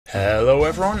Hello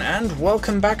everyone and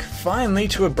welcome back finally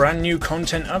to a brand new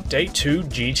content update to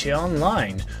GTA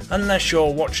Online, unless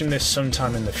you're watching this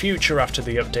sometime in the future after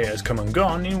the update has come and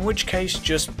gone, in which case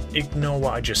just ignore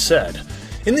what I just said.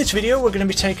 In this video we're going to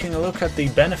be taking a look at the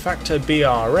Benefactor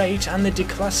BR8 and the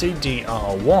Declasse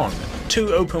DR1,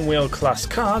 two open wheel class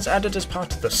cars added as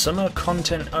part of the summer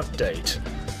content update.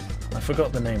 I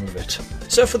forgot the name of it.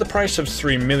 So for the price of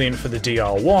 $3 million for the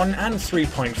DR1 and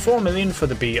 $3.4 million for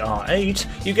the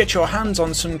BR8, you get your hands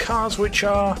on some cars which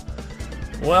are,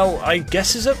 well, I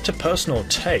guess is up to personal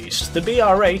taste. The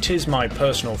BR8 is my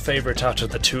personal favourite out of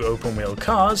the two open wheel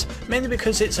cars, mainly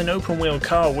because it's an open wheel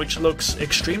car which looks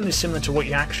extremely similar to what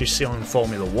you actually see on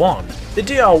Formula 1. The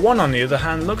DR1 on the other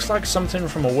hand looks like something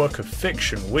from a work of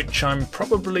fiction, which I'm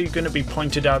probably going to be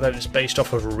pointed out that it's based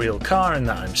off of a real car and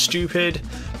that I'm stupid,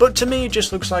 but to me it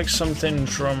just looks like something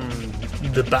from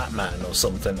the Batman or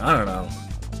something, I don't know.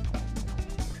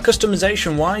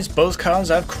 Customization wise, both cars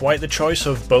have quite the choice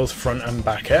of both front and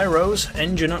back aeros,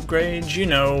 engine upgrades, you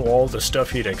know, all the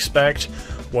stuff you'd expect.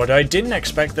 What I didn't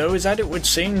expect though is that it would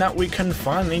seem that we can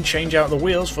finally change out the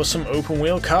wheels for some open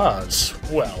wheel cars.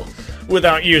 Well,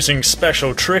 without using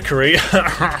special trickery.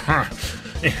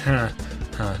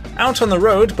 Out on the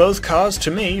road, both cars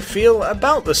to me feel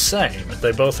about the same.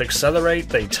 They both accelerate,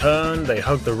 they turn, they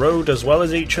hug the road as well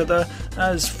as each other,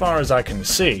 as far as I can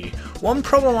see. One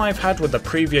problem I've had with the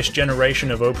previous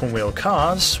generation of open wheel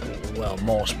cars, well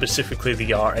more specifically the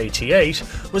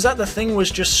R88, was that the thing was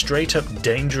just straight up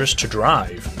dangerous to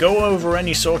drive. Go over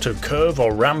any sort of curve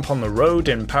or ramp on the road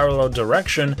in parallel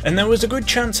direction, and there was a good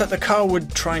chance that the car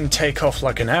would try and take off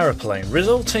like an aeroplane,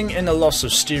 resulting in a loss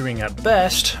of steering at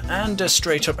best, and a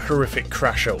straight up horrific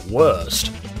crash at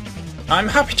worst. I'm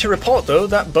happy to report though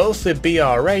that both the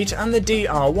BR8 and the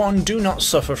DR1 do not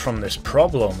suffer from this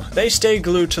problem. They stay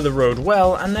glued to the road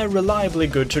well and they're reliably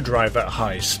good to drive at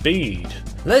high speed.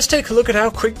 Let's take a look at how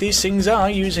quick these things are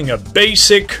using a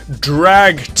basic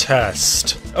drag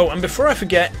test. Oh, and before I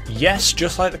forget, yes,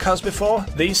 just like the cars before,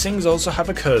 these things also have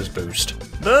a KERS boost.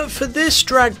 But for this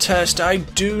drag test I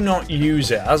do not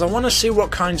use it, as I want to see what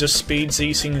kinds of speeds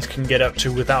these things can get up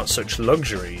to without such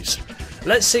luxuries.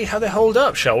 Let's see how they hold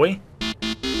up, shall we?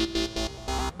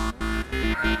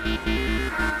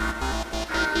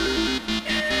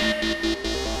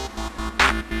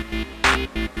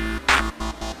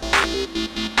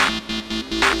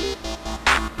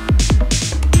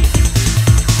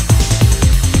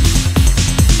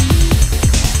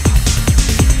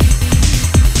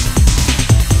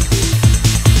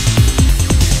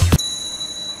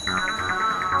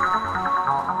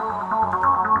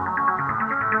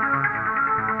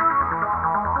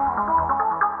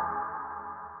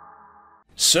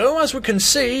 So as we can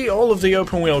see, all of the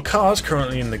open wheel cars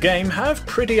currently in the game have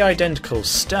pretty identical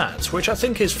stats, which I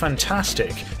think is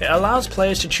fantastic. It allows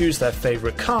players to choose their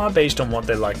favourite car based on what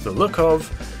they like the look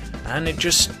of, and it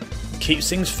just keeps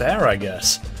things fair, I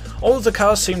guess. All of the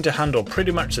cars seem to handle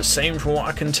pretty much the same from what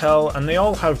I can tell, and they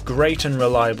all have great and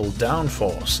reliable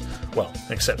downforce. Well,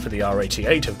 except for the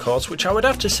R88 of course, which I would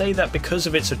have to say that because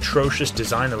of its atrocious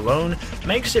design alone,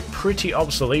 makes it pretty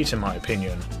obsolete in my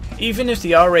opinion. Even if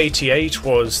the R88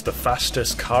 was the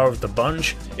fastest car of the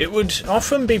bunch, it would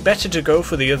often be better to go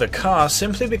for the other car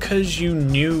simply because you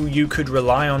knew you could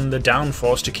rely on the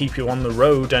downforce to keep you on the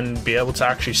road and be able to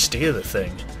actually steer the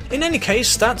thing. In any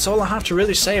case, that's all I have to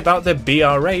really say about the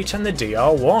BR8 and the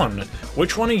DR1.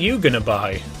 Which one are you gonna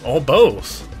buy? Or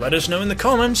both? Let us know in the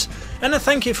comments, and a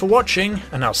thank you for watching,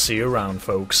 and I'll see you around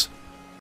folks.